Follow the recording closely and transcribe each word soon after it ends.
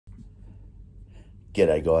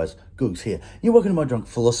G'day guys, Googs here. You're welcome to My Drunk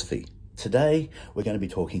Philosophy. Today we're going to be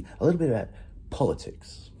talking a little bit about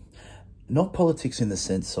politics. Not politics in the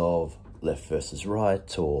sense of left versus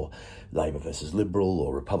right, or Labor versus Liberal,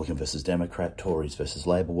 or Republican versus Democrat, Tories versus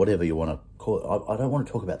Labor, whatever you want to call it. I don't want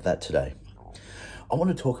to talk about that today. I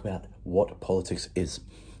want to talk about what politics is,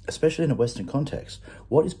 especially in a Western context.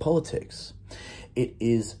 What is politics? It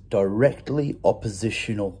is directly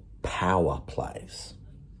oppositional power plays.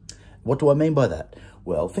 What do I mean by that?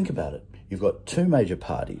 Well, think about it. You've got two major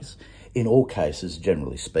parties. In all cases,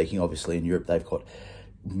 generally speaking, obviously in Europe, they've got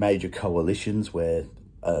major coalitions where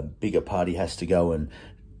a bigger party has to go and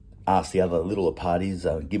ask the other littler parties,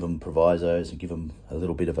 give them provisos and give them a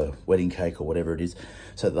little bit of a wedding cake or whatever it is,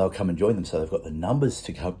 so that they'll come and join them. So they've got the numbers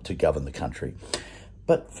to govern the country.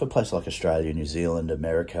 But for places like Australia, New Zealand,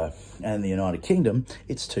 America, and the United Kingdom,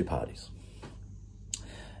 it's two parties.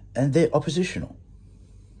 And they're oppositional.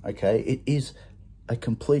 Okay, it is a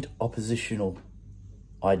complete oppositional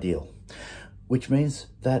ideal, which means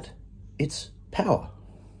that it's power.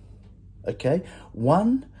 Okay,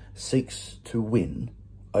 one seeks to win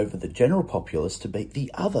over the general populace to beat the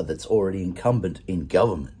other that's already incumbent in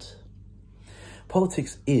government.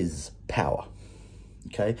 Politics is power.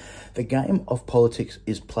 Okay, the game of politics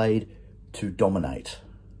is played to dominate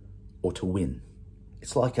or to win.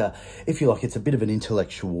 It's like if you like, it's a bit of an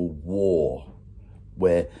intellectual war,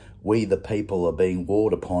 where we, the people, are being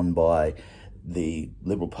warred upon by the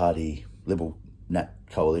Liberal Party, Liberal Nat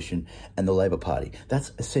coalition, and the Labor Party.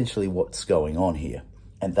 That's essentially what's going on here.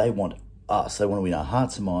 And they want us, they want to win our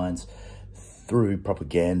hearts and minds through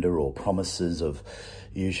propaganda or promises of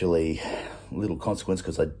usually little consequence,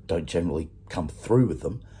 because they don't generally come through with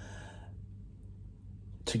them,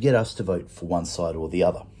 to get us to vote for one side or the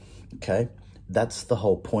other. Okay? That's the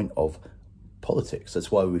whole point of politics.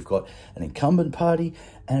 That's why we've got an incumbent party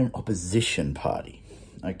and an opposition party.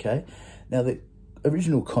 Okay, now the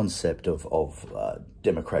original concept of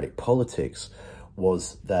democratic politics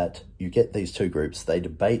was that you get these two groups, they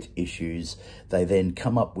debate issues, they then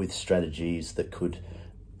come up with strategies that could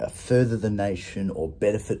further the nation or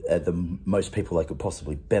benefit the most people they could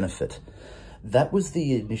possibly benefit. That was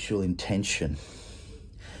the initial intention,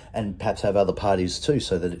 and perhaps have other parties too,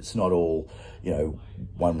 so that it's not all,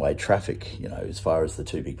 one-way traffic, as far as the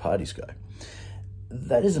two big parties go.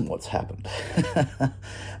 That isn't what's happened.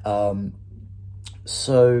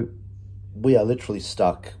 So we are literally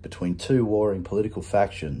stuck between two warring political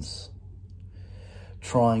factions,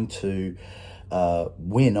 trying to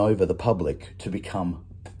win over the public to become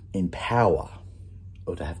in power,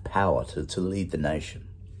 or to have power to lead the nation.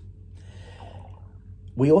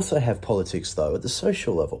 We also have politics, though, at the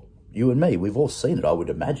social level. You and me, we've all seen it, I would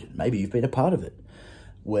imagine. Maybe you've been a part of it,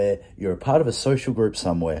 where you're a part of a social group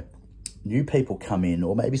somewhere, new people come in,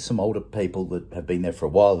 or maybe some older people that have been there for a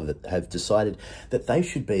while that have decided that they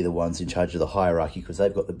should be the ones in charge of the hierarchy because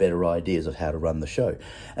they've got the better ideas of how to run the show.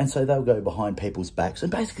 And so they'll go behind people's backs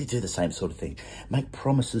and basically do the same sort of thing. Make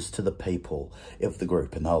promises to the people of the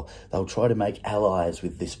group, and they'll try to make allies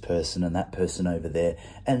with this person and that person over there,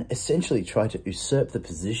 and essentially try to usurp the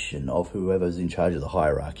position of whoever's in charge of the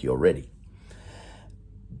hierarchy already.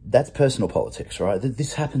 That's personal politics, right?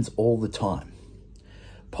 This happens all the time.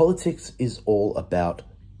 Politics is all about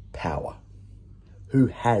power. Who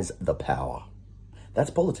has the power? That's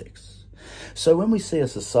politics. So when we see a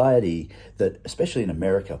society that, especially in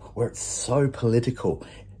America, where it's so political,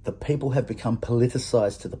 the people have become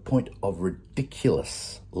politicized to the point of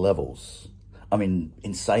ridiculous levels. I mean,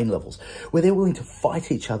 insane levels, where they're willing to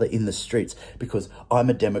fight each other in the streets because I'm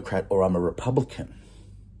a Democrat or I'm a Republican.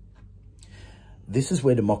 This is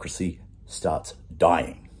where democracy starts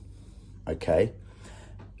dying, okay?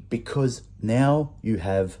 Because now you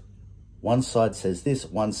have one side says this,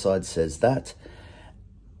 one side says that,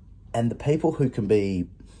 and the people who can be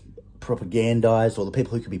propagandized, or the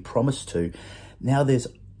people who can be promised to, now there's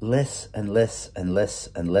less and less and less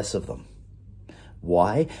and less of them.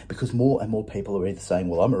 Why? Because more and more people are either saying,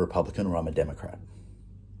 well, I'm a Republican or I'm a Democrat.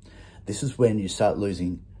 This is when you start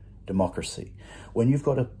losing democracy. When you've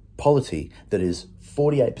got a polity that is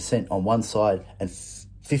 48% on one side and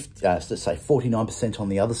let's say 49% on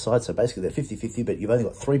the other side, so basically they're 50-50, but you've only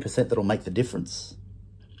got 3% that'll make the difference,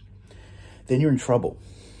 then you're in trouble.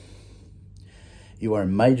 You are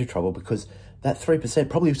in major trouble, because that 3%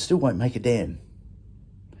 probably still won't make a damn.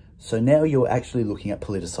 So now you're actually looking at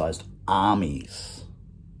politicized armies.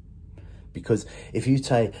 Because if you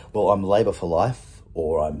say, well, I'm Labor for life,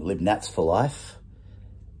 or I'm Lib Nats for life,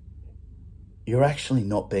 you're actually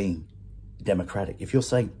not being democratic. If you're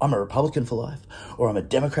saying, I'm a Republican for life, or I'm a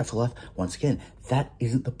Democrat for life, once again, that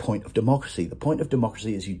isn't the point of democracy. The point of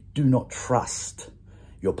democracy is you do not trust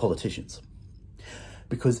your politicians.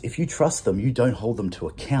 Because if you trust them, you don't hold them to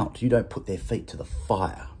account. You don't put their feet to the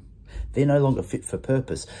fire. They're no longer fit for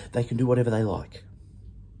purpose. They can do whatever they like.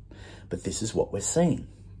 But this is what we're seeing,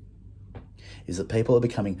 is that people are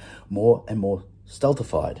becoming more and more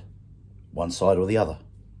stultified, one side or the other.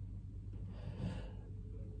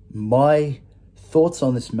 My thoughts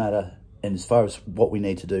on this matter, and as far as what we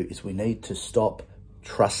need to do, is we need to stop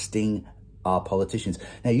trusting our politicians.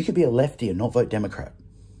 Now, you could be a lefty and not vote Democrat,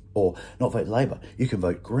 or not vote Labor. You can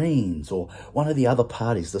vote Greens or one of the other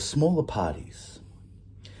parties, the smaller parties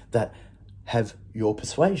that have your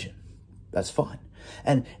persuasion. That's fine.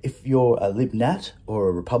 And if you're a Lib Nat or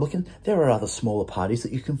a Republican, there are other smaller parties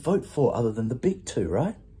that you can vote for other than the big two,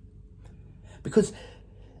 right? Because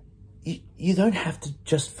you don't have to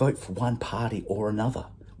just vote for one party or another.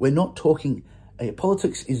 We're not talking...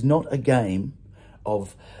 Politics is not a game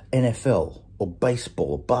of NFL or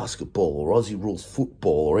baseball or basketball or Aussie rules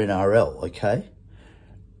football or NRL, okay?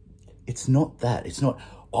 It's not that. It's not,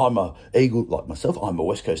 I'm a Eagle, like myself, I'm a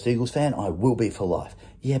West Coast Eagles fan, I will be for life.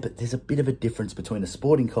 Yeah, but there's a bit of a difference between a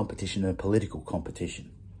sporting competition and a political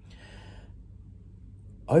competition.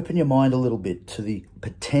 Open your mind a little bit to the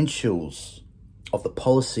potentials of the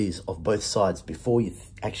policies of both sides before you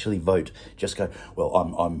actually vote. Just go, well,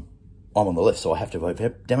 I'm on the left, so I have to vote for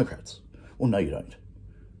Democrats. Well, no, you don't.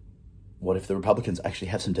 What if the Republicans actually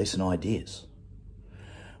have some decent ideas?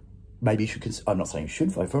 Maybe you should, I'm not saying you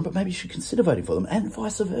should vote for them, but maybe you should consider voting for them, and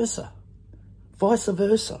vice versa. Vice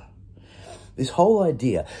versa. This whole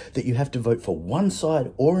idea that you have to vote for one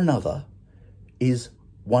side or another is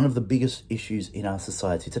one of the biggest issues in our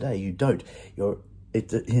society today. You don't.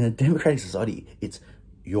 In a democratic society, it's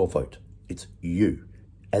your vote. It's you.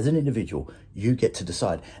 As an individual, you get to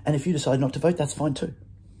decide. And if you decide not to vote, that's fine too.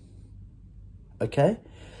 Okay?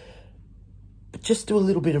 But just do a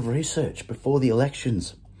little bit of research before the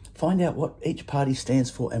elections. Find out what each party stands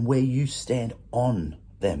for and where you stand on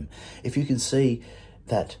them. If you can see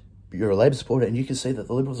that you're a Labor supporter and you can see that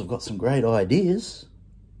the Liberals have got some great ideas,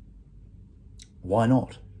 why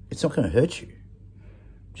not? It's not going to hurt you.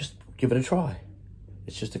 Just give it a try.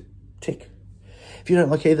 It's just a tick. If you don't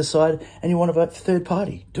like either side and you want to vote for third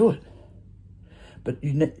party, do it. But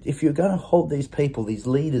if you're going to hold these people, these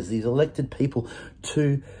leaders, these elected people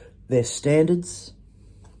to their standards,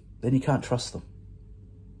 then you can't trust them.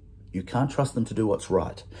 You can't trust them to do what's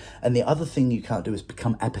right. And the other thing you can't do is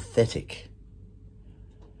become apathetic.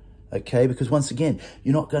 Okay? Because once again,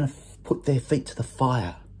 you're not going to put their feet to the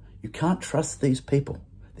fire. You can't trust these people.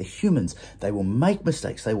 They're humans. They will make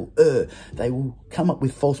mistakes. They will err. They will come up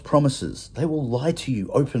with false promises. They will lie to you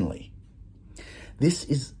openly. This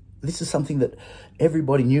is something that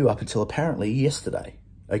everybody knew up until apparently yesterday.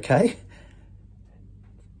 Okay?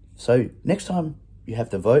 So next time you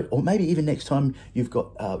have to vote, or maybe even next time you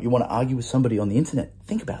want to argue with somebody on the internet,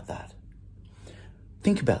 think about that.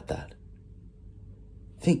 Think about that.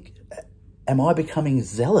 Think, am I becoming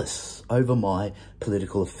zealous over my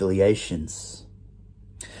political affiliations?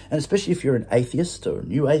 And especially if you're an atheist or a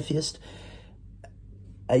new atheist,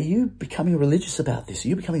 are you becoming religious about this? Are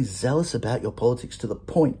you becoming zealous about your politics to the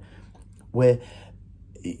point where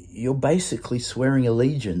you're basically swearing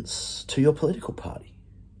allegiance to your political party?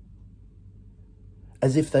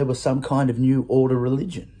 As if they were some kind of new order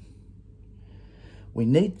religion. We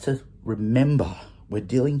need to remember we're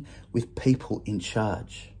dealing with people in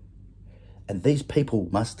charge. And these people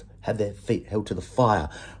must have their feet held to the fire.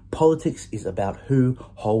 Politics is about who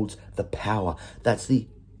holds the power. That's the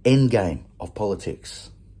end game of politics.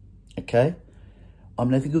 Okay? I'm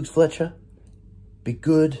Nathan Googs Fletcher. Be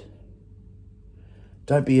good.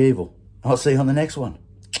 Don't be evil. I'll see you on the next one.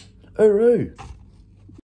 Hooroo!